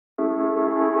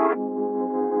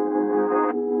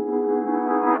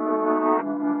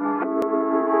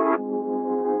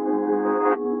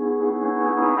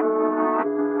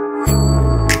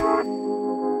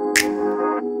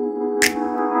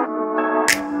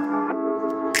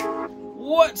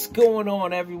What's going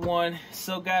on, everyone?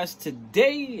 So guys,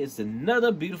 today is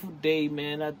another beautiful day,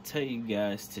 man. I tell you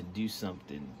guys to do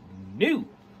something new.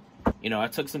 You know, I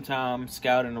took some time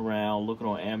scouting around, looking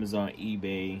on Amazon,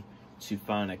 eBay to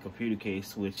find a computer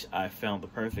case, which I found the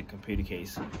perfect computer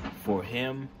case for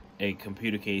him. A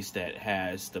computer case that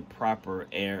has the proper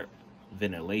air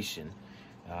ventilation.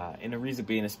 And the reason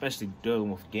being, especially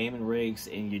dealing with gaming rigs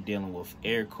and you're dealing with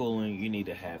air cooling, you need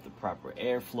to have the proper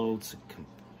airflow to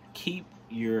keep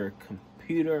your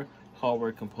computer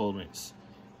hardware components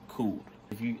cooled.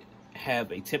 If you have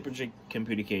a temperature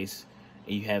computer case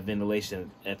and you have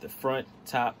ventilation at the front,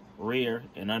 top, rear,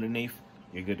 and underneath,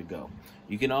 you're good to go.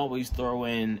 You can always throw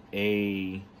in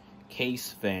a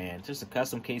case fan, just a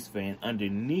custom case fan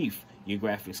underneath your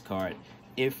graphics card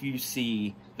if you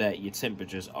see that your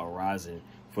temperatures are rising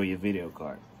for your video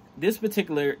card. This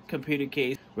particular computer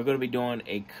case, we're going to be doing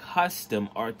a custom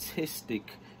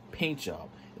artistic paint job.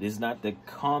 It is not the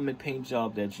common paint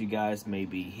job that you guys may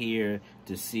be here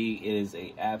to see. It is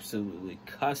a absolutely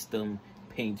custom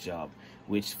paint job,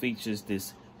 which features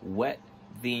this wet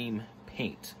theme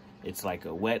paint. It's like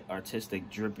a wet,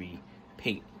 artistic, drippy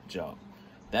paint job.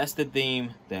 That's the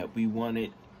theme that we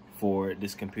wanted for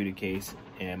this computer case,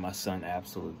 and my son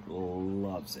absolutely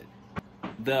loves it.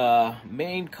 The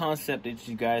main concept that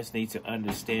you guys need to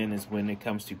understand is when it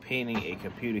comes to painting a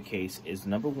computer case is,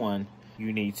 number one,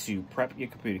 you need to prep your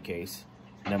computer case.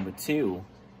 Number two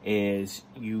is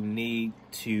you need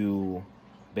to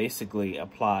basically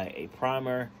apply a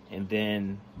primer, and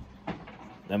then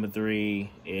number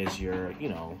three is your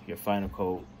final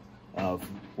coat of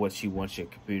what you want your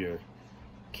computer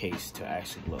case to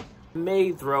actually look. I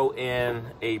may throw in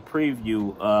a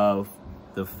preview of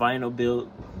the final build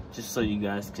just so you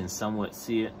guys can somewhat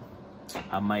see it.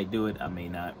 I might do it, I may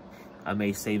not. I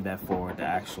may save that for the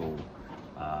actual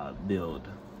build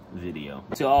video.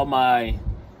 To all my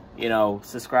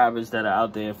subscribers that are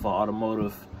out there for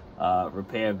automotive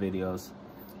repair videos,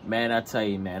 man, I tell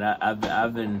you, man, I'm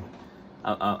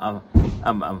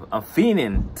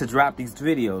fiending to drop these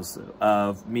videos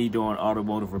of me doing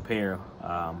automotive repair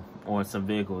on some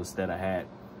vehicles that I had,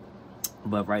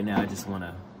 but right now I just want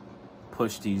to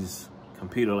push these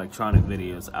computer electronic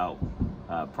videos out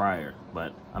prior.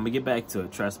 But I'm gonna get back to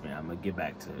it, trust me. I'm gonna get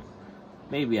back to it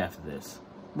maybe after this,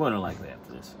 more than likely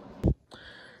after this.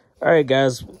 All right,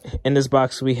 guys, in this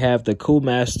box we have the Cool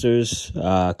Masters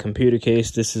computer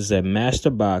case. This is a Master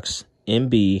Box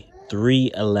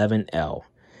MB311L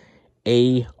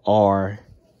ARGB.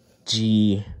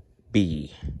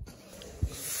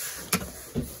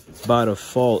 By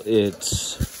default,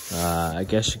 it's I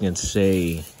guess you can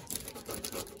say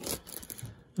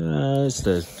it's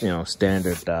the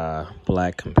standard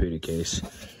black computer case.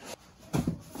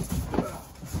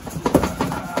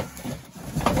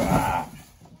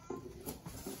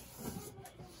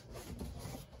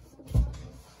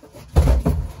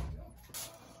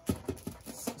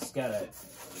 It's got a,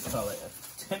 call it a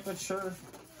temperature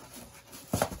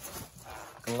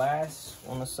glass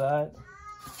on the side.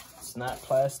 It's not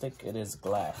plastic, it is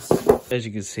glass. As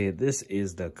you can see, this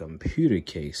is the computer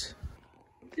case.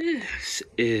 This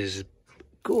is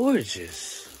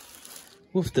gorgeous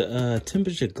with the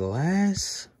temperature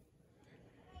glass.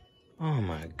 Oh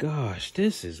my gosh,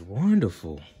 this is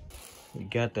wonderful. We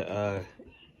got the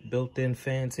built-in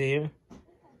fans here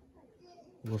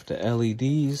with the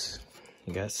LEDs.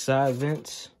 You got side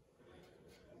vents.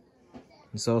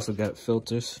 It's also got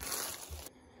filters.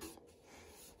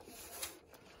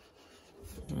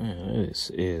 Man, this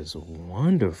is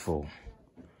wonderful.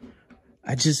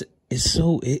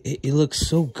 It looks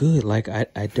so good. Like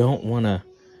I don't wanna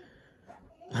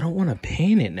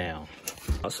paint it now.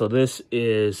 So this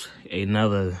is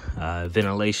another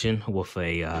ventilation with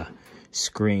a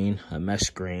screen, a mesh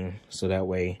screen. So that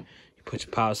way you put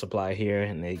your power supply here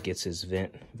and it gets its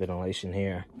ventilation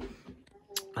here.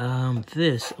 I'm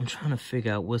trying to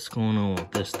figure out what's going on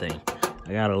with this thing.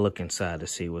 I gotta look inside to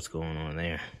see what's going on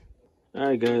there. All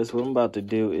right, guys, what I'm about to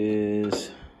do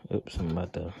is, oops, I'm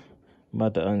about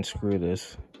to unscrew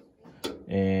this,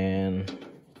 and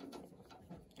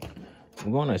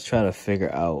I'm going to try to figure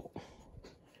out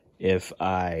if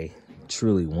I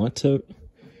truly want to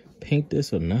paint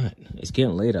this or not. It's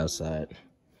getting late outside,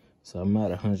 so I'm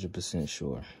not 100%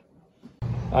 sure.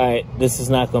 All right, this is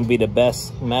not going to be the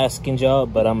best masking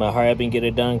job, but I'm going to hurry up and get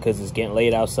it done because it's getting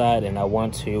late outside, and I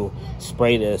want to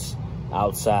spray this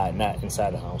outside, not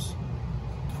inside the house.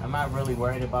 I'm not really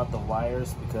worried about the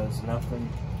wires because nothing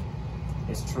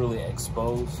is truly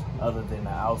exposed other than the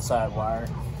outside wire.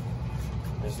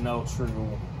 There's no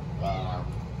true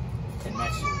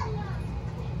connection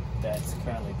that's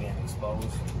currently being exposed.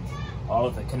 All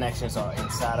of the connections are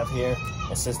inside of here,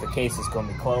 and since the case is going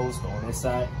to be closed on this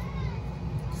side,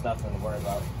 it's nothing to worry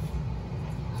about.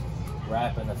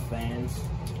 Wrapping the fans.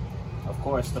 Of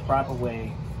course, the proper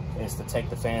way is to take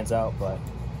the fans out, but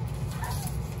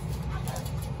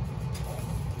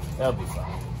they'll be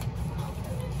fine.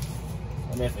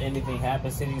 And if anything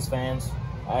happens to these fans,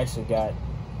 I actually got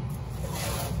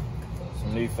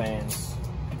some new fans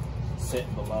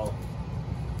sitting below.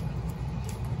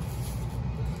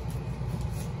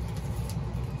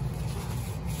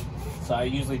 So I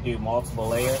usually do multiple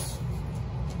layers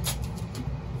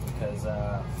because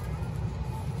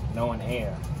knowing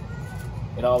air,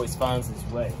 it always finds its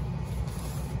way.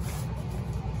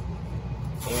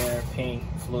 Air, paint,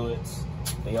 fluids,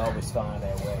 they always find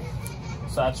their way.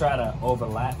 So I try to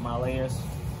overlap my layers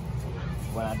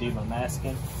when I do my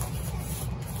masking.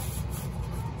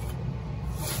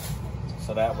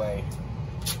 So that way,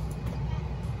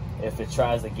 if it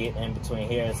tries to get in between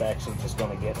here, it's actually just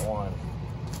going to get on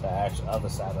the actual other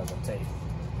side of the tape.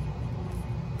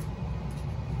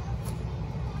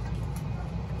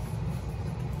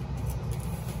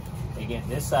 Again,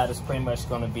 this side is pretty much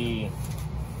going to be,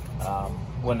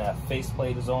 when the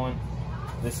faceplate is on,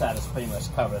 this side is pretty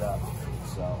much covered up.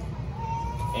 So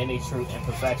any true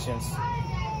imperfections,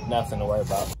 nothing to worry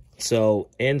about. So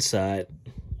inside,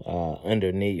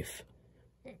 underneath,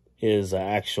 is an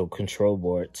actual control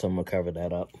board, so I'm gonna cover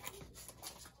that up.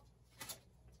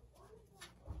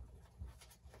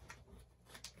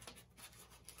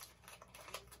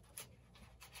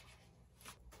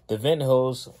 The vent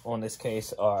holes on this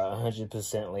case are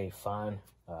 100% fine.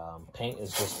 Paint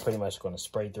is just pretty much going to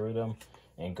spray through them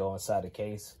and go inside the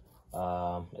case.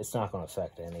 It's not going to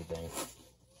affect anything.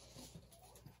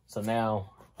 So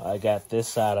now I got this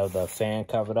side of the fan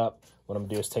covered up. What I'm going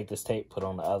to do is take this tape, put it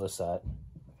on the other side.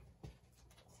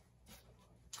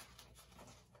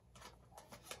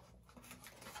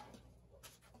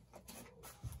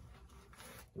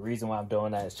 The reason why I'm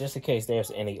doing that is just in case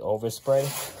there's any overspray,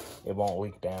 it won't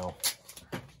leak down.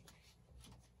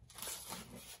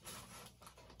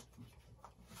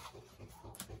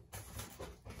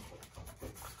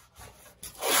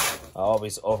 I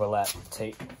always overlap the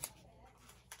tape.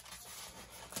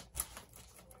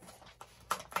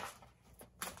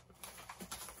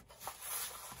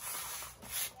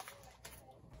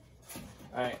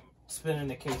 Alright, spinning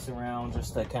the case around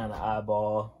just to kind of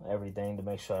eyeball everything to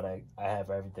make sure that I have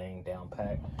everything down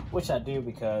packed, which I do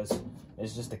because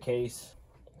it's just a case.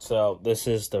 So this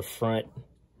is the front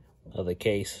of the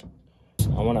case.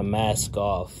 I want to mask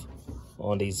off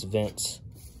on these vents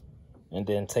and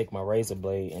then take my razor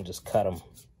blade and just cut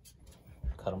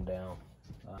them down.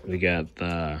 We got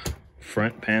the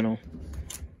front panel,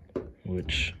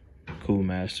 which Cool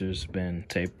Master's been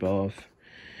taped off.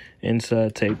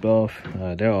 Inside taped off.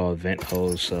 They're all vent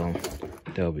holes, so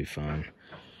they'll be fine.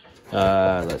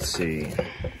 Let's see.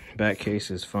 Back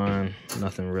case is fine.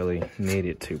 Nothing really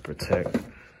needed to protect.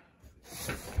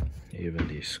 Even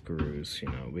these screws, you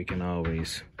know, I can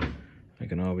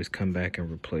always come back and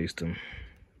replace them.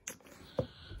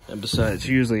 And besides,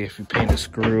 usually if you paint a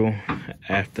screw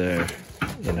after,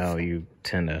 you know, you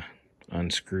tend to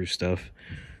unscrew stuff,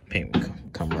 paint will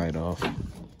come right off.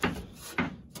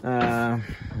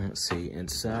 Let's see,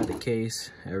 inside the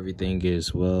case, everything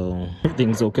is, well,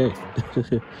 everything's okay.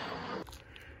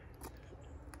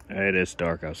 It is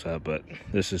dark outside, but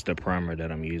this is the primer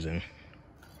that I'm using.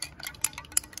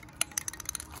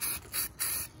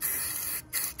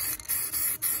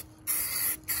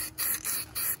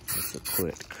 It's a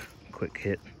quick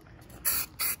hit.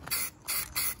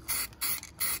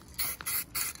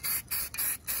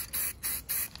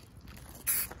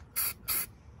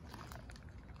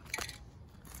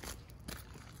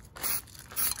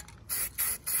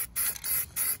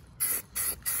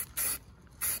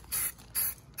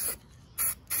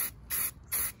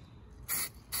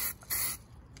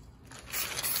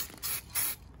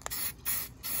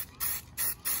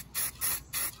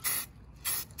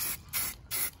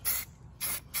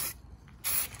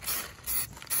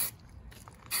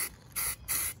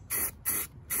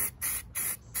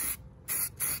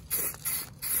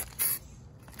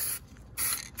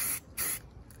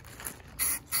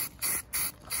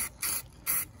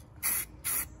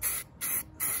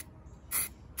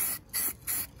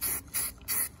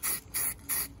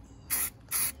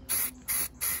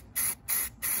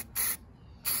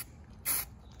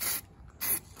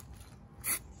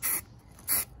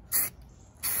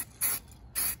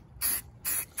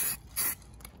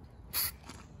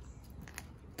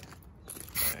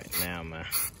 Now I'm gonna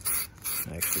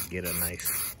actually get a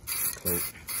nice coat.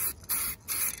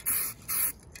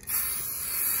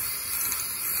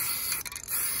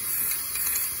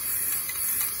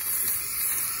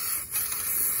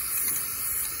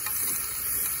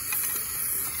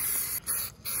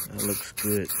 That looks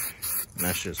good. And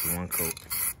that's just one coat.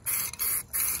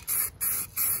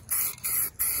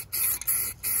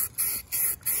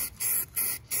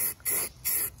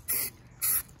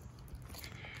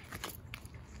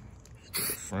 Let's do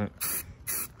the front.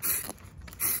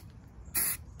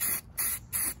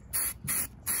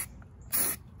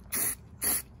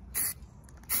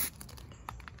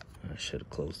 I should have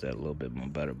closed that a little bit more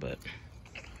better, but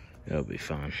that'll be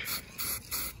fine.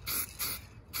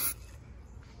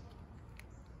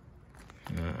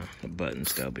 The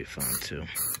buttons, that'll be fine too.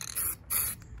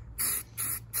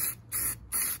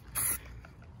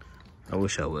 I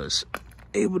wish I was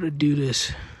able to do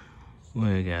this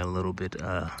when I got a little bit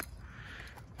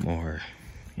more,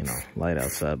 you know, light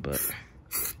outside, but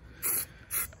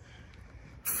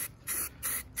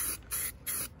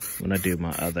when I do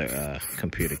my other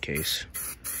computer case,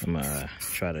 I'm gonna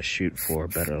try to shoot for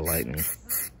better lighting.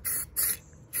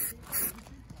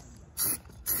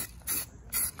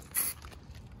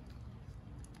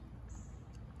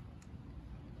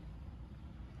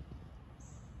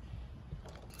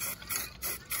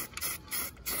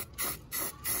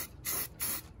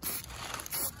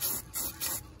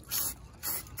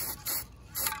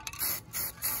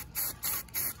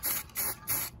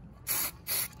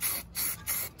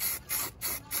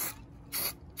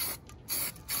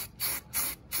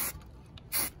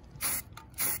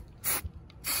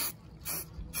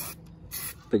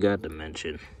 Forgot to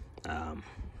mention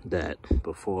that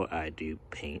before I do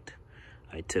paint,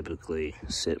 I typically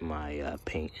sit my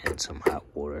paint in some hot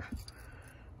water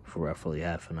for roughly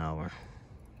half an hour.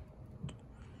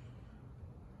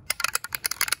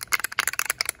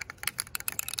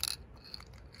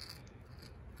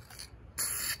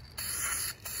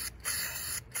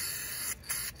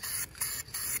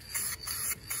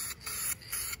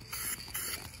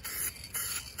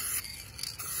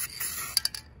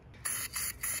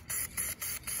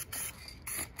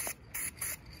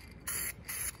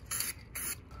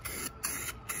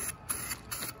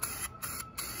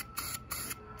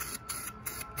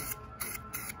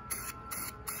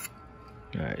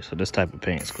 Alright, so this type of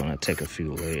paint is going to take a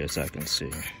few layers, I can see.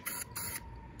 Is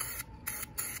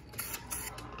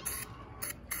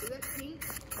that paint?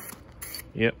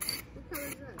 Yep. What color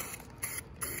is that?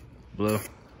 Blue. Where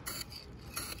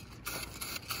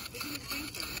did you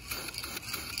paint from?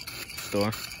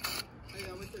 Store. Oh, yeah,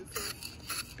 I went to the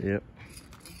store. Yep.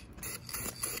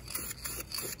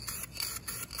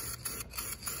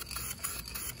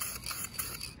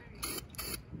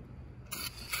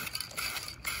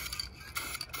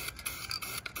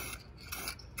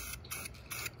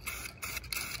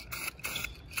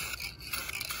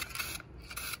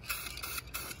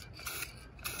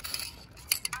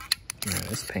 Man,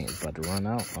 this paint is about to run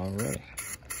out already.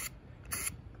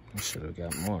 I should have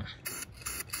got more.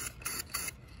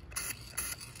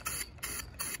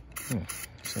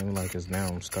 Seems like it's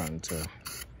now starting to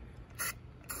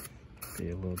be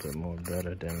a little bit more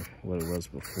better than what it was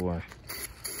before.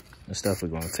 It's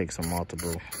definitely going to take some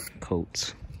multiple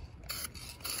coats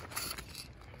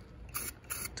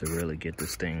to really get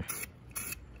this thing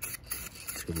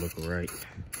to look right.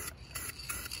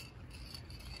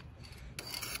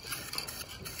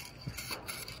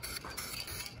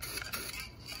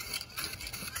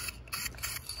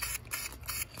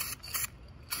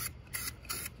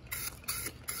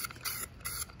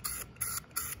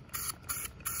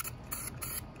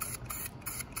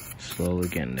 Slowly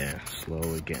getting there,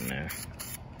 slowly getting there.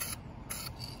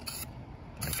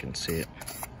 I can see it.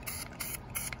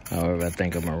 However, I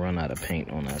think I'm gonna run out of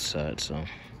paint on that side, so.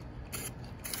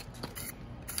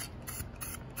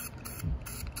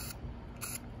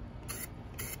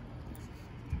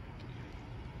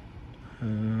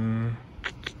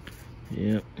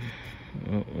 Yep.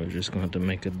 Well, we're just gonna have to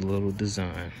make a little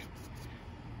design.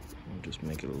 We'll just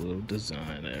make it a little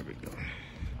design. There we go.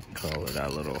 Call it our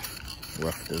little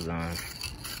rough design.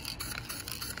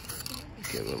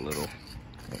 Give it a little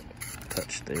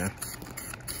touch there.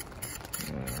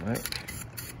 All right.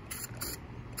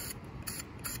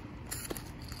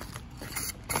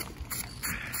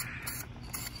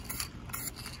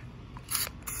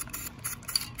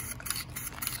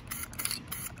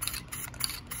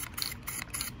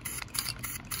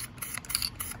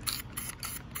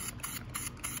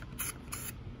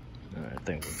 All right, I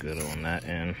think we're good on that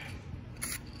end.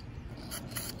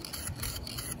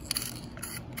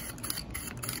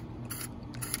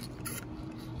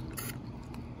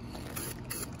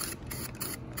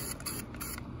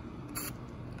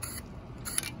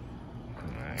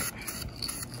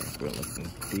 We're looking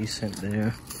decent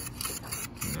there.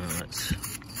 Now let's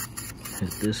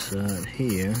hit this side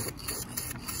here.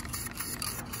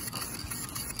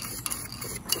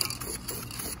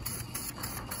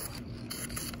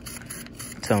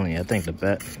 telling you, I think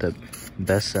the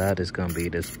best side is gonna be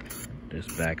this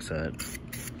back side.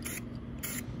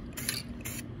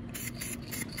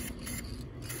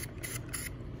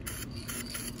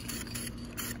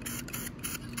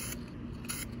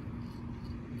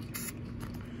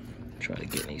 Try to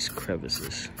get in these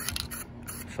crevices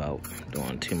without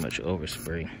doing too much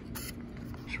overspray.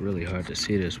 It's really hard to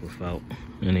see this without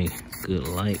any good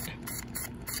light,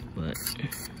 but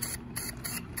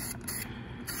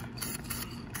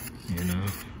you know,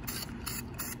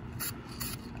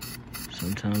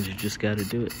 sometimes you just gotta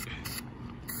do it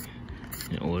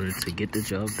in order to get the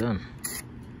job done.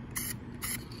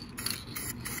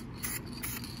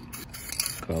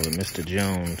 Call it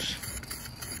Mr.Jones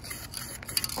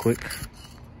quick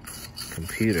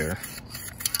computer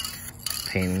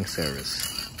painting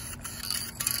service.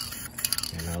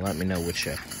 You know, let me know which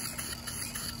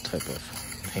type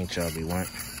of paint job you want.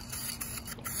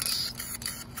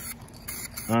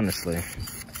 Honestly,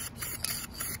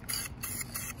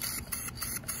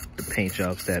 the paint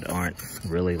jobs that aren't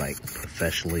really like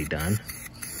professionally done,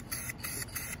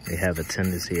 they have a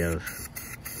tendency of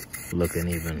looking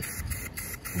even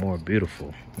more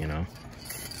beautiful, you know.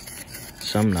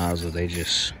 Some nozzles, they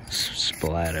just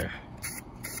splatter.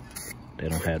 They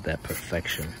don't have that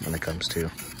perfection when it comes to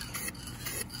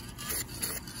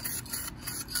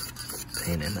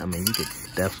painting. I mean, you could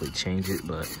definitely change it,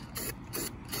 but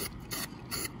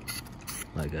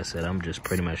like I said, I'm just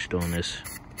pretty much doing this.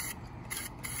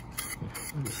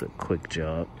 It's a quick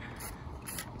job.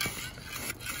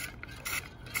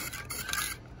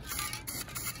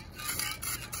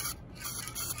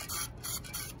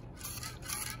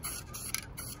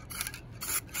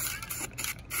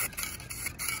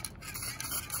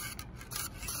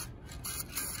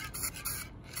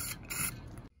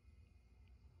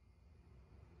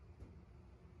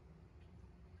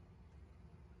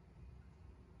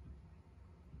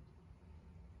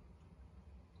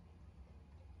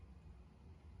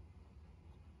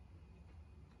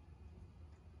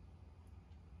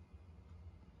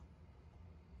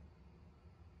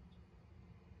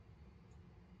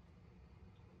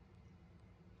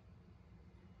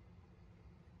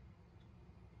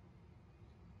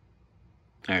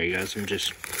 Alright guys, I'm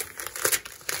just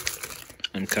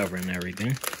uncovering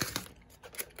everything.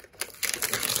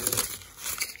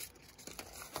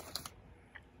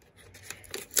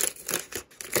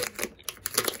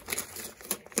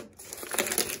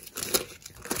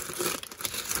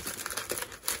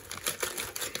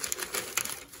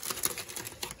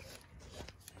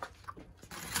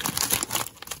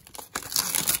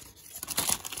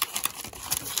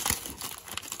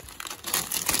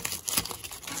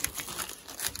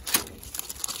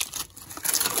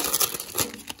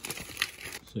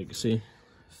 So you can see,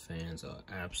 fans are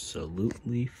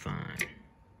absolutely fine.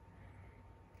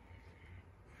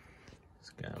 It's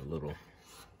got a little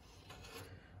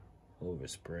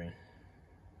overspray.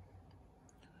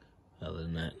 Other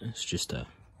than that, it's just a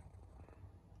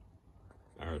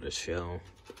outer shell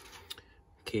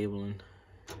cabling.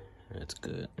 That's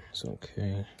good. It's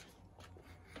okay.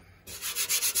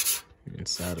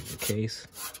 Inside of the case,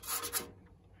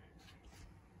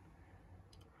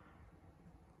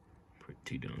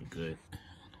 pretty darn good.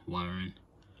 Wiring,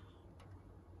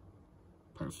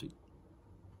 perfect.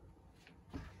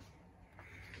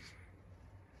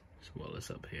 As well as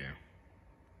up here.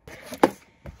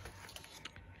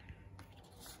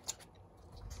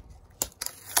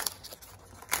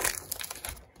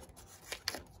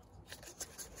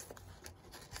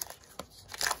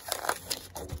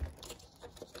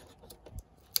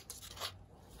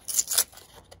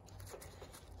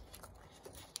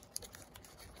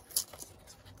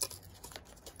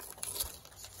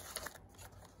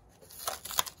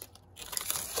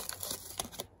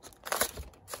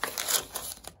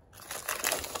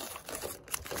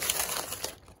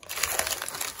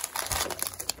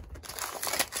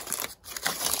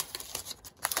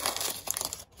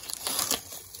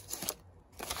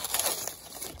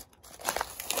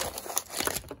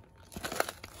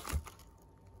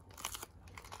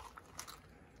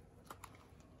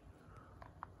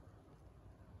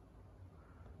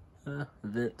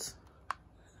 Vents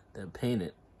that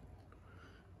painted,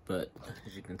 but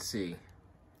as you can see,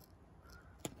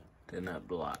 they're not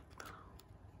blocked.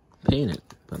 Painted,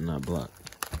 but not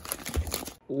blocked.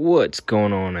 What's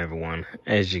going on, everyone?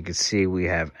 As you can see, we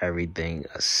have everything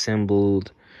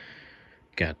assembled.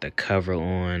 Got the cover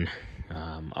on.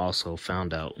 Also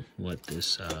found out what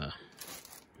this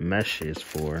mesh is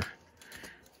for.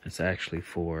 It's actually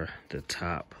for the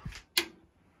top.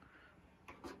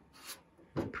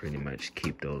 Pretty much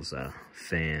keep those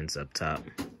fans up top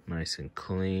nice and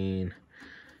clean.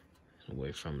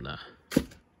 away from the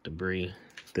debris.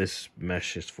 This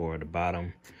mesh is for the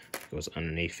bottom. It goes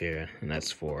underneath here, and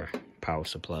that's for power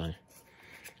supply.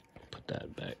 Put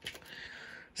that back.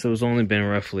 So it's only been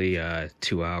roughly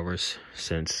 2 hours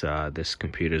since this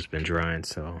computer's been drying,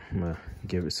 so I'm gonna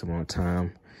give it some more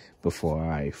time before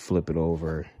I flip it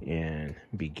over and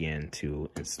begin to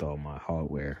install my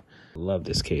hardware. I love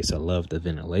this case. I love the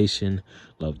ventilation,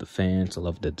 love the fans, I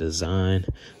love the design,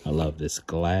 I love this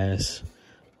glass.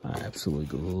 I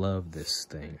absolutely love this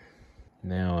thing.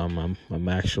 Now I'm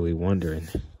actually wondering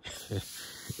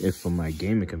if for my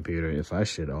gaming computer, if I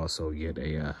should also get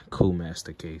a Cool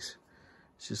Master case.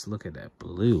 Just look at that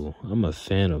blue. I'm a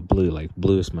fan of blue. Like,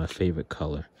 blue is my favorite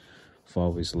color. I've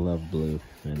always loved blue,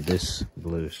 and this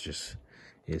blue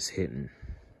is hitting.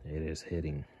 It is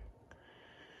hitting.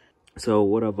 So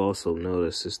what I've also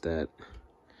noticed is that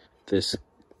this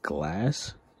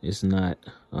glass is not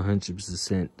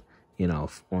 100%, you know,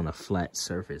 on a flat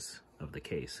surface of the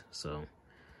case. So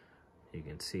you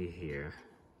can see here,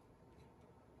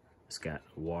 it's got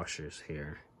washers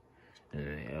here, and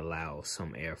it allows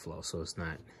some airflow, so it's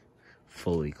not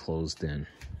fully closed in.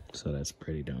 So that's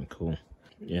pretty darn cool.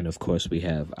 And of course we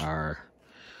have our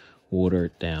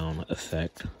watered down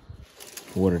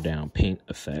paint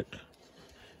effect,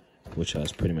 which I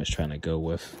was pretty much trying to go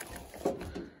with.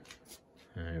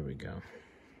 There we go.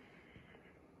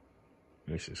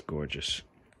 This is gorgeous.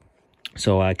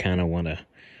 So I kind of want to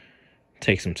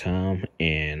take some time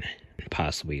and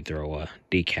possibly throw a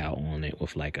decal on it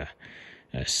with like a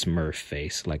Smurf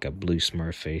face, like a blue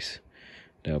Smurf face.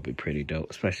 That would be pretty dope,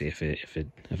 especially if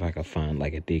I could find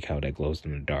like a decal that glows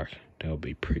in the dark. That would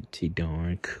be pretty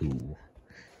darn cool.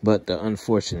 But the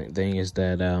unfortunate thing is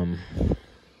that I'm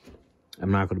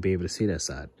not going to be able to see that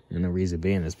side, and the reason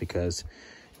being is because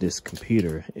this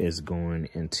computer is going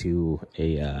into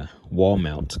a wall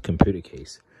mount computer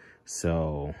case.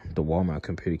 So the wall mount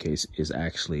computer case is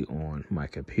actually on my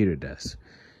computer desk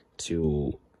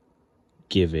to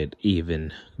give it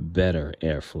even better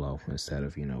airflow instead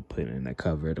of, you know, putting it in a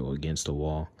cupboard or against the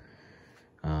wall.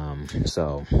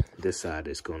 So this side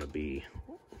is going to be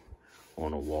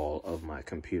on a wall of my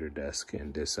computer desk,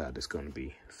 and this side is going to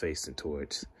be facing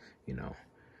towards, you know,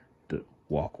 the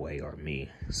walkway or me.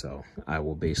 So I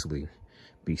will basically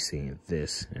be seeing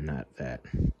this and not that.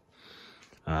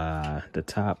 The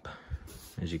top,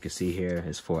 as you can see here,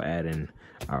 is for adding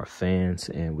our fans,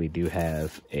 and we do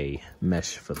have a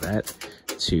mesh for that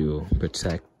to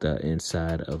protect the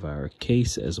inside of our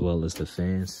case as well as the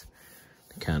fans,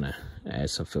 to kind of add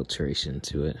some filtration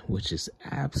to it, which is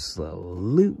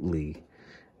absolutely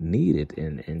needed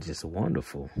and just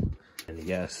wonderful. And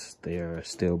yes, they are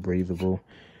still breathable.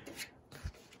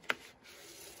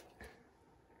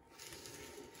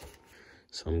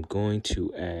 So I'm going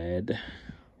to add,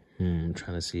 I'm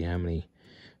trying to see how many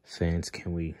fans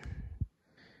can we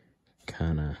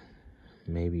kind of,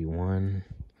 maybe one,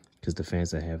 because the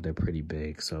fans I have, they're pretty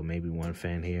big. So maybe one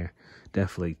fan here,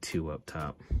 definitely two up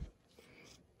top.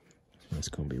 That's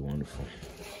going to be wonderful.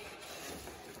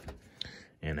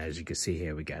 And as you can see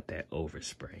here, we got that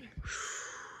overspray.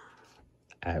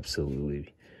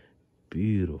 Absolutely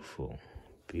beautiful,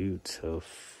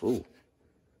 beautiful.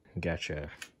 Got your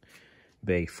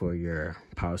bay for your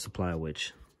power supply,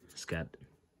 which it's got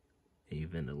a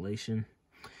ventilation,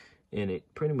 and it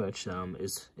pretty much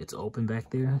it's open back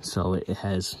there, so it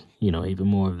has, you know, even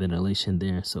more ventilation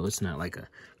there, so it's not like a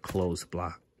closed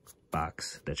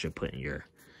box that you're putting your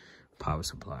power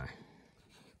supply.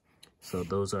 So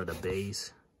those are the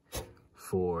bays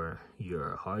for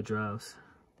your hard drives.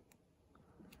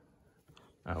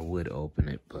 I would open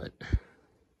it, but I'm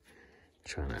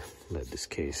trying to let this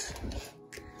case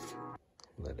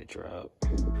let it drop.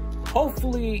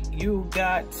 Hopefully you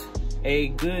got a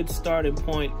good starting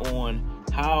point on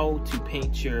how to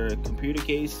paint your computer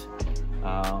case,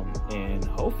 and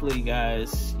hopefully,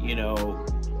 guys, you know,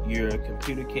 your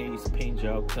computer case paint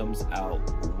job comes out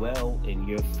well in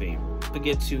your favor. Don't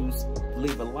forget to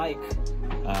leave a like,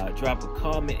 drop a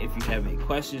comment if you have any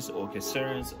questions or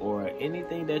concerns or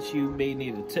anything that you may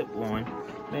need a tip on.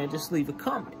 Man, just leave a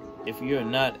comment. If you're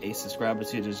not a subscriber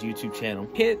to this YouTube channel,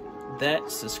 hit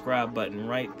that subscribe button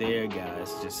right there,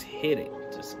 guys. Just hit it.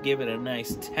 Just give it a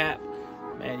nice tap.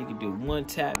 Man, you can do one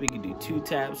tap, you can do two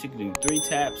taps, you can do three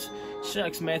taps.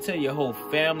 Shucks, man, tell your whole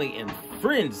family and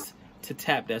friends to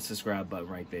tap that subscribe button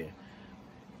right there.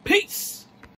 Peace!